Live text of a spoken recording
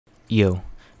Yo,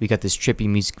 we got this trippy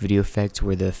music video effect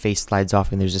where the face slides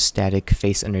off and there's a static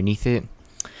face underneath it.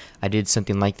 I did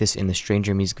something like this in the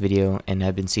Stranger music video, and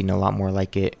I've been seeing a lot more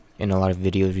like it in a lot of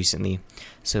videos recently.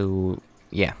 So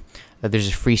yeah, there's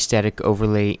a free static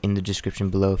overlay in the description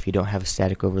below if you don't have a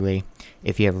static overlay.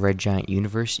 If you have Red Giant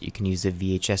Universe, you can use the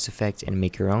VHS effect and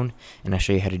make your own, and I'll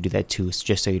show you how to do that too,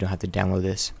 just so you don't have to download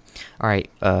this. Alright,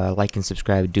 like and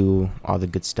subscribe, do all the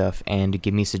good stuff, and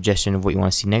give me a suggestion of what you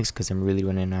want to see next, because I'm really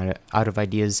running out of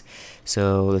ideas.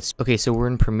 So so we're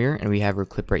in Premiere and we have our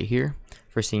clip right here.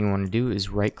 First thing you want to do is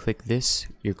right click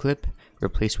your clip,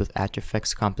 replace with After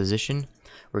Effects composition.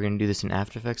 We're going to do this in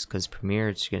After Effects because Premiere,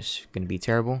 it's just going to be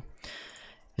terrible.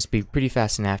 It's be pretty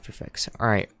fast in After Effects.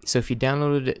 Alright, so if you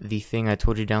downloaded the thing I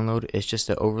told you to download, it's just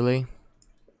an overlay,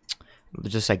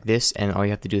 just like this, and all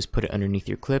you have to do is put it underneath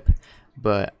your clip.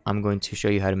 But I'm going to show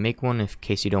you how to make one in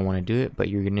case you don't want to do it, but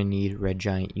you're going to need Red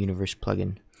Giant Universe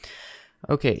plugin.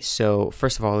 Okay, so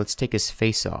first of all, let's take his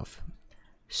face off.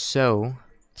 So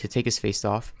to take his face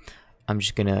off, I'm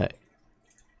just going to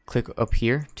click up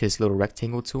here to this little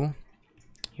rectangle tool.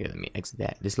 Here, let me exit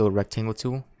that. This little rectangle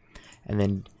tool, and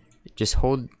then just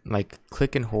hold, like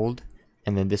click and hold,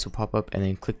 and then this will pop up, and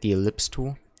then click the ellipse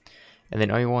tool. And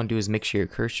then all you want to do is make sure your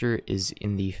cursor is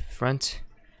in the front,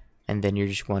 and then you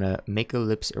just want to make an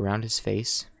ellipse around his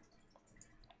face.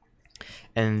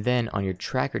 And then on your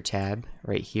tracker tab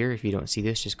right here, if you don't see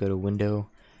this, just go to Window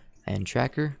and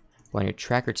Tracker. On your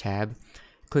tracker tab,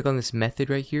 click on this method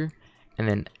right here, and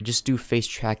then just do face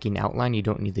tracking outline. You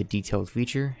don't need the detailed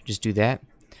feature, just do that,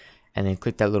 and then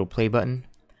click that little play button,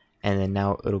 and then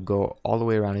now it'll go all the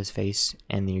way around his face,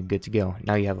 and then you're good to go.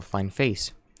 Now you have a fine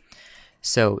face.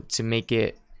 So to make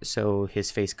it so his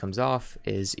face comes off,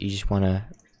 is you just want to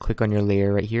click on your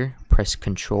layer right here, press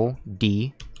Control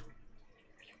D,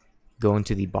 go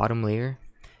into the bottom layer,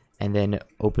 and then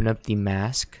open up the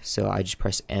mask. So I just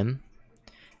press M,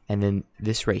 and then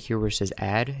this right here where it says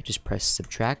add, just press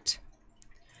subtract,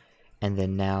 and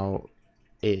then now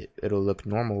it'll look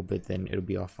normal, but then it'll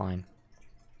be all fine.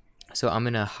 So I'm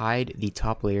gonna hide the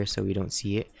top layer so we don't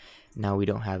see it. Now we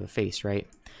don't have a face, right?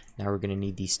 Now we're gonna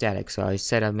need the static. So I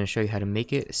said I'm gonna show you how to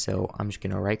make it, so I'm just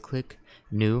gonna right click,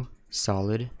 new,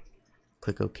 solid,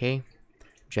 click OK,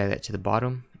 drag that to the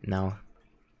bottom. Now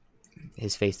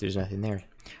his face, there's nothing there.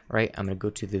 Alright, I'm gonna go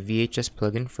to the VHS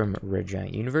plugin from Red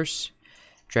Giant Universe,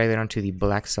 drag that onto the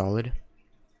black solid,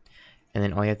 and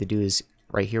then all you have to do is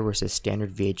right here where it says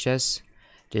standard VHS,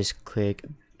 just click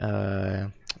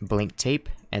blank tape,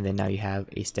 and then now you have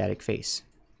a static face.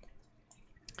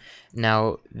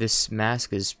 Now this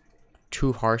mask is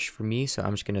too harsh for me, so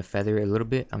I'm just gonna feather it a little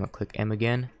bit. I'm gonna click M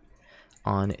again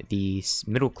on the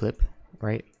middle clip,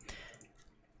 right?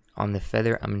 On the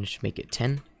feather, I'm gonna just make it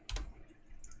 10,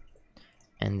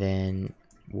 and then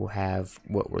we'll have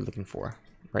what we're looking for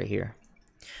right here.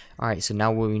 Alright, so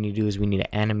now what we need to do is we need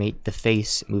to animate the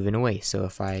face moving away. So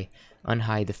if I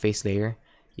unhide the face layer,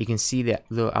 you can see that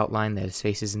little outline that his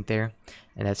face isn't there,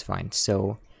 and that's fine.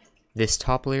 So this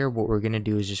top layer, what we're gonna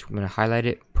do is just we're gonna highlight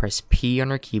it, press P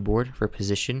on our keyboard for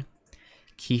position,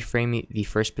 keyframe the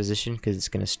first position because it's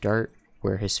gonna start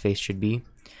where his face should be,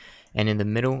 and in the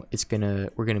middle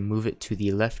we're gonna move it to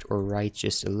the left or right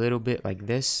just a little bit like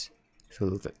this,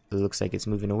 so it looks like it's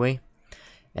moving away.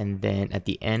 And then at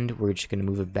the end we're just gonna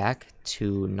move it back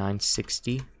to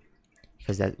 960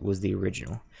 because that was the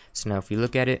original. So now if we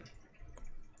look at it,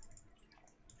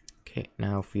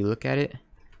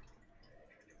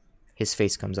 his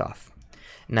face comes off.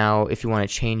 Now if you want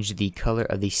to change the color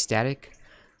of the static,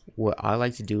 what I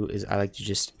like to do is I like to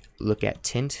just look at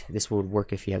tint. This would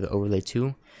work if you have the overlay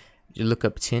too. You look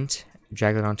up tint,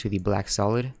 drag it onto the black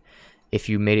solid. If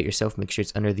you made it yourself, make sure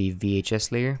it's under the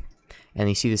VHS layer, and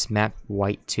you see this map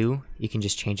white too. You can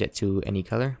just change that to any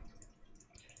color.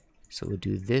 So we'll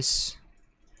do this,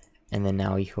 and then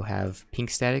now you'll have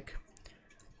pink static.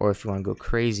 Or if you want to go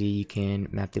crazy, you can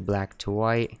map the black to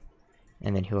white,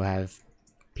 and then he'll have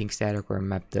pink static, or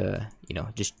map the,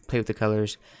 just play with the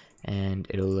colors, and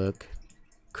it'll look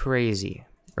crazy,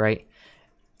 right?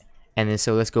 And then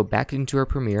so let's go back into our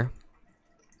Premiere.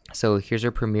 So here's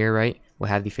our Premiere, right? We'll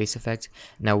have the face effect.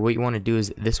 Now what you want to do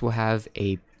is this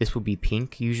will be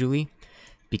pink usually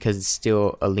because it's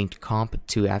still a linked comp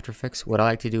to After Effects. What I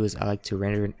like to do is I like to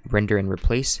render and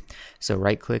replace. So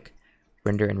right click,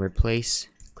 render and replace,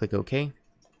 click OK.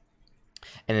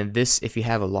 And then this, if you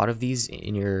have a lot of these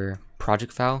in your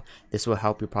project file, this will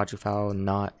help your project file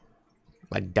not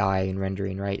like die in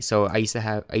rendering, right? So I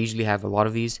usually have a lot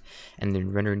of these, and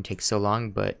then rendering takes so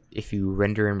long, but if you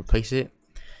render and replace it,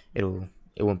 it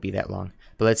won't be that long.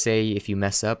 But let's say if you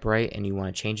mess up, right, and you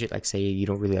want to change it, like say you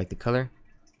don't really like the color,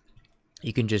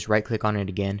 you can just right click on it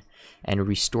again and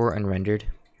restore unrendered.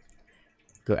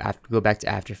 Go back to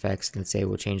After Effects. Let's say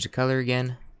we'll change the color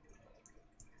again.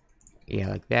 Yeah,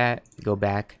 like that. Go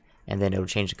back, and then it'll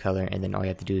change the color, and then all you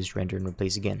have to do is render and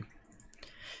replace again.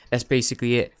 That's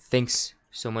basically it. Thanks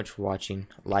so much for watching.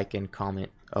 Like and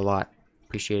comment a lot.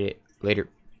 Appreciate it. Later.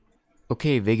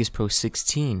 Okay, Vegas Pro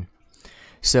 16.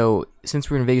 So since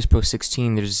we're in Vegas Pro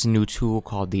 16, there's this new tool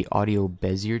called the Audio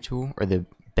Bezier tool, or the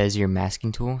Bezier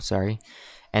masking tool, sorry.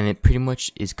 And it pretty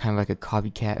much is kind of like a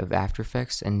copycat of After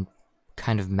Effects and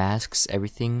kind of masks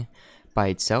everything by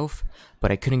itself,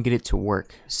 but I couldn't get it to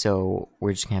work, so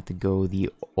we're just gonna have to go the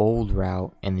old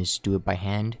route and just do it by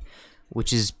hand,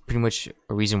 which is pretty much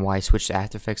a reason why I switched to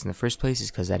After Effects in the first place, is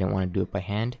because I didn't want to do it by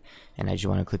hand and I just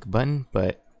want to click a button.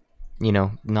 But you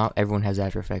know, not everyone has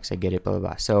After Effects, I get it, blah blah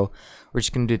blah. So we're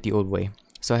just gonna do it the old way.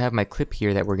 So I have my clip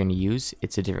here that we're gonna use.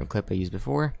 It's a different clip I used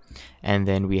before, and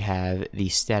then we have the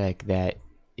static that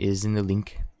is in the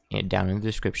link down in the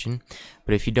description.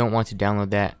 But if you don't want to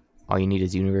download that, all you need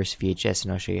is Universe VHS,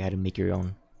 and I'll show you how to make your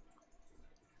own.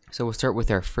 So we'll start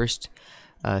with our first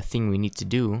thing we need to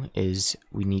do is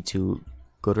we need to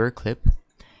go to our clip,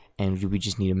 and we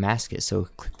just need to mask it. So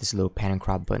click this little pan and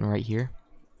crop button right here.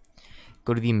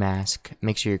 Go to the mask.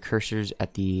 Make sure your cursor's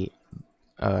at the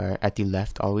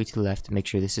left, all the way to the left. Make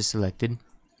sure this is selected,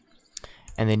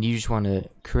 and then you just want to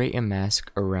create a mask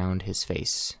around his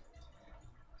face.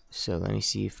 So let me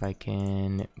see if I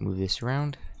can move this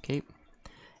around. Okay.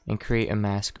 And create a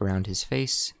mask around his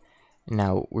face.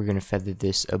 Now we're gonna feather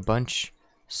this a bunch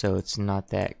so it's not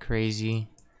that crazy,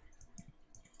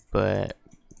 but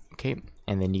okay.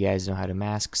 And then you guys know how to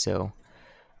mask, so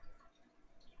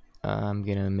I'm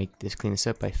gonna clean this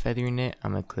up by feathering it.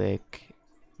 I'm gonna click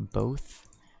both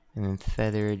and then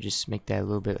feather, just make that a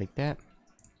little bit like that.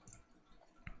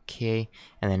 Okay,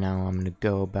 and then now I'm gonna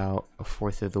go about a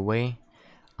fourth of the way.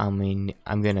 I'm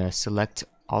gonna select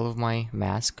all of my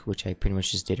mask, which I pretty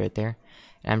much just did right there,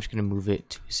 and I'm just gonna move it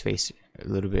to his face a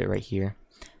little bit right here.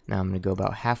 Now I'm gonna go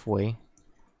about halfway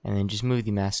and then just move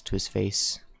the mask to his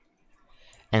face,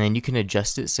 and then you can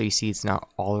adjust it so you see it's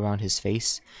not all around his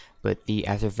face, but the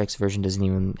After Effects version doesn't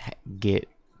even get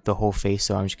the whole face,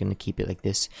 so I'm just gonna keep it like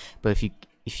this. But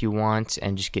if you want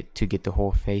and just get the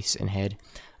whole face and head,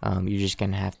 you're just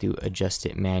gonna have to adjust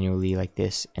it manually like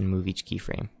this and move each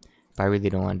keyframe. But I really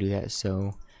don't want to do that,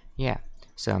 so yeah.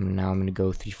 So now I'm going to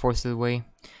go 3/4 of the way,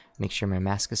 make sure my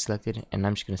mask is selected, and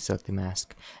I'm just going to select the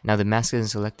mask. Now the mask isn't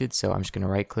selected, so I'm just going to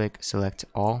right click, select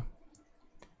all,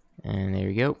 and there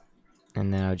we go.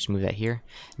 And then I'll just move that here.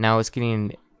 Now it's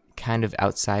getting kind of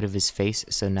outside of his face,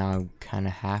 so now I kind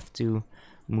of have to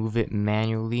move it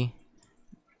manually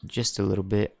just a little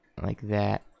bit like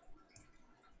that,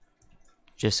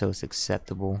 just so it's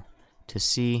acceptable to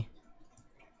see.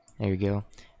 There we go.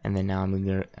 And then now I'm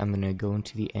gonna go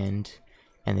into the end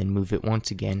and then move it once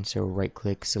again. So right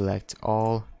click, select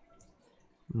all,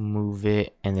 move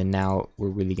it, and then now we're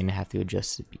really gonna have to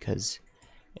adjust it because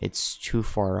it's too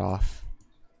far off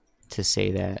to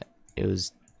say that it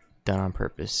was done on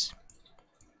purpose.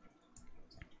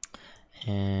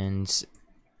 And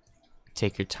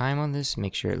take your time on this,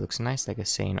 make sure it looks nice, like I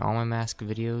say in all my mask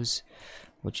videos,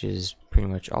 which is pretty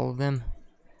much all of them.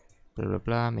 Blah blah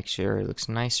blah. Make sure it looks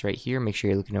nice right here. Make sure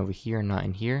you're looking over here and not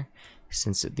in here,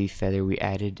 since the feather we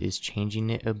added is changing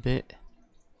it a bit.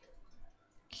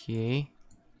 Okay.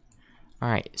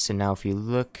 Alright, so now if you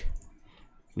look,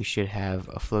 we should have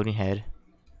a floating head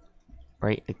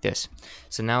right like this.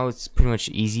 So now it's pretty much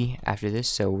easy after this.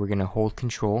 So we're gonna hold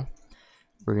control,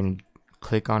 we're gonna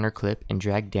click on our clip and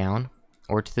drag down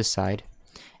or to the side,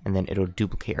 and then it'll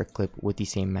duplicate our clip with the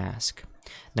same mask.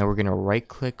 Now we're gonna right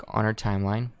click on our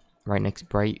timeline, right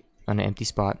on an empty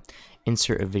spot,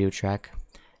 insert a video track.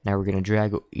 Now we're gonna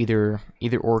drag either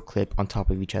or clip on top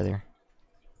of each other.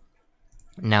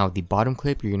 Now the bottom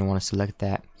clip, you're gonna want to select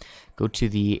that, go to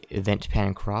the event pan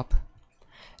and crop.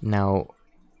 Now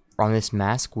on this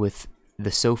mask with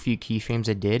the so few keyframes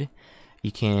I did,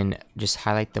 you can just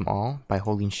highlight them all by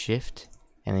holding shift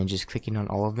and then just clicking on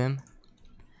all of them.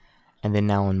 And then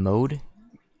now on mode,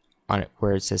 on it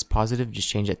where it says positive, just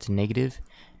change that to negative.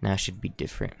 Now it should be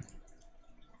different.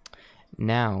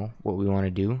 Now what we want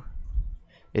to do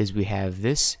is we have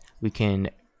this, we can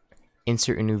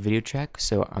insert a new video track.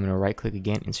 So I'm going to right click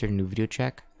again, insert a new video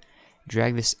track,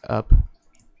 drag this up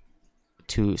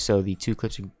to so the two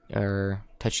clips are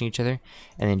touching each other,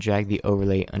 and then drag the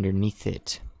overlay underneath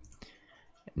it.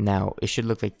 Now it should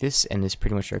look like this, and this is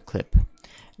pretty much our clip.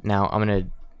 Now I'm gonna,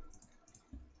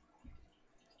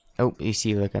 oh, you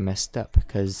see, like I messed up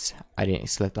because I didn't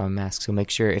select on mask. So make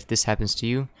sure if this happens to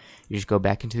you, you just go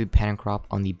back into the pan and crop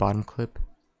on the bottom clip,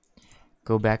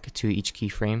 go back to each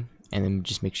keyframe and then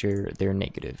just make sure they're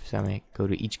negative. So I'm going to go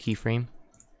to each keyframe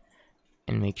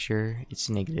and make sure it's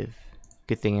negative.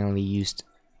 Good thing I only used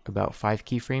about 5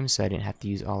 keyframes, so I didn't have to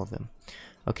use all of them.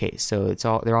 Okay, so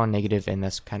they're all negative, and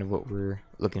that's kind of what we're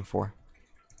looking for.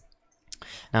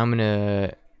 Now I'm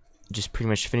gonna just pretty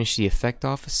much finish the effect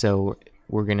off. So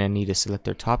we're gonna need to select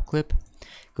our top clip,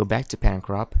 go back to pan and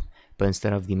crop, but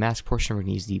instead of the mask portion, we're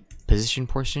gonna use the position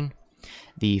portion.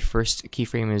 The first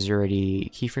keyframe is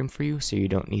already keyframe for you, so you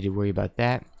don't need to worry about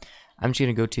that. I'm just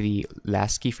gonna go to the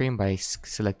last keyframe by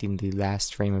selecting the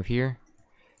last frame of here,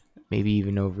 maybe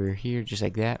even over here, just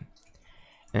like that.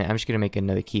 And I'm just gonna make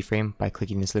another keyframe by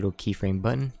clicking this little keyframe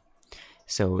button,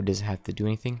 so it doesn't have to do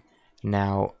anything.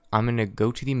 Now I'm gonna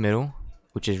go to the middle,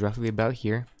 which is roughly about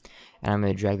here, and I'm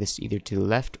gonna drag this either to the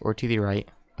left or to the right,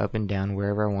 up and down,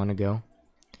 wherever I want to go,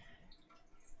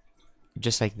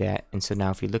 just like that. And so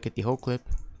now if you look at the whole clip,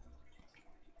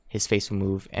 his face will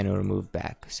move and it'll move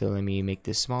back. So let me make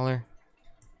this smaller,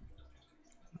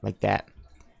 like that,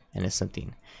 and it's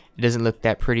something. It doesn't look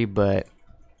that pretty, but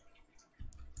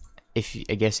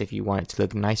I guess if you want it to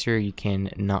look nicer, you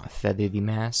can not feather the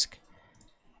mask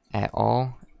at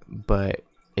all, but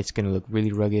it's gonna look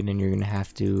really rugged, and you're gonna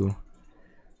have to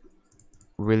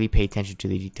really pay attention to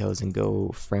the details and go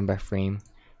frame by frame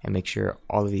and make sure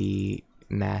all of the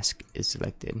mask is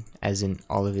selected, as in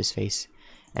all of his face,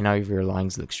 and all of your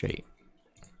lines look straight.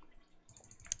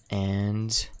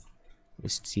 And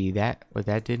let's see what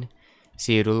that did.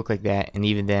 See, it'll look like that, and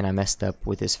even then I messed up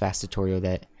with this fast tutorial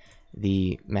that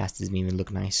the mask doesn't even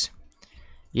look nice.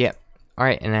 Yeah.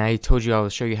 Alright, and I told you I will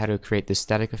show you how to create this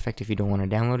static effect if you don't want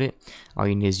to download it. All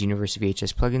you need is Universe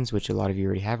VHS plugins, which a lot of you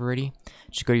already have already.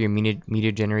 Just go to your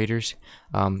media generators.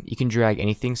 You can drag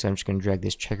anything, so I'm just going to drag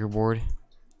this checkerboard.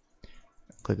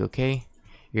 Click OK.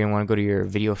 You're going to want to go to your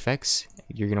video effects.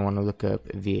 You're going to want to look up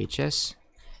VHS.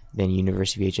 Then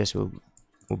Universe VHS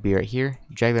will be right here.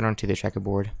 Drag that onto the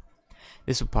checkerboard.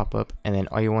 This will pop up, and then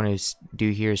all you want to do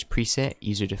here is preset,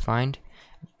 user defined.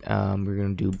 We're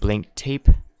going to do blank tape.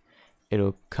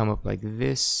 It'll come up like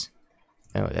this.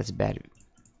 Oh, that's bad.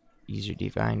 User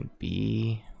defined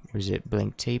where's it?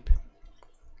 Blank tape.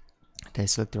 Did I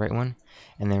select the right one?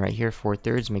 And then right here,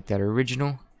 4/3, make that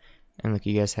original. And look,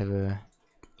 you guys have a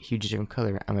huge different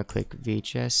color. I'm gonna click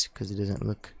VHS because it doesn't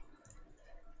look.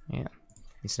 Yeah.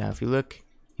 And so now if you look,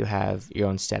 you'll have your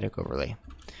own static overlay.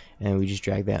 And then we just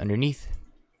drag that underneath,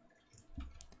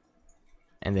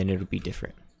 and then it'll be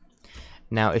different.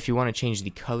 Now if you want to change the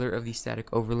color of the static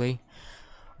overlay,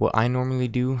 what I normally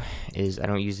do is, I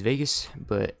don't use Vegas,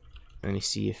 but let me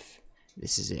see if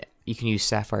this is it. You can use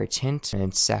Sapphire Tint, and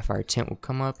then Sapphire Tint will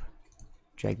come up.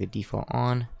 Drag the default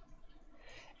on,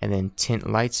 and then Tint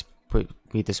Lights,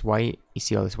 get this white. You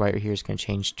see all this white right here is going to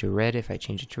change to red if I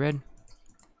change it to red.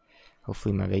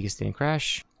 Hopefully my Vegas didn't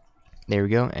crash. There we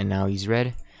go, and now he's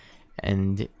red.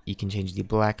 And you can change the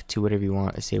black to whatever you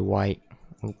want. Let's say white.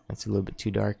 Oh, that's a little bit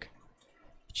too dark.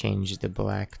 Change the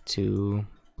black to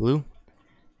blue,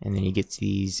 and then you get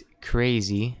these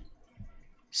crazy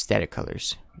static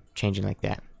colors changing like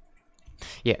that.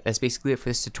 Yeah, that's basically it for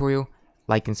this tutorial.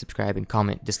 Like and subscribe and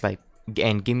comment, dislike,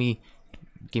 and give me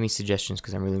suggestions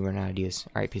because I'm really running out of ideas.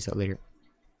 Alright, peace out later.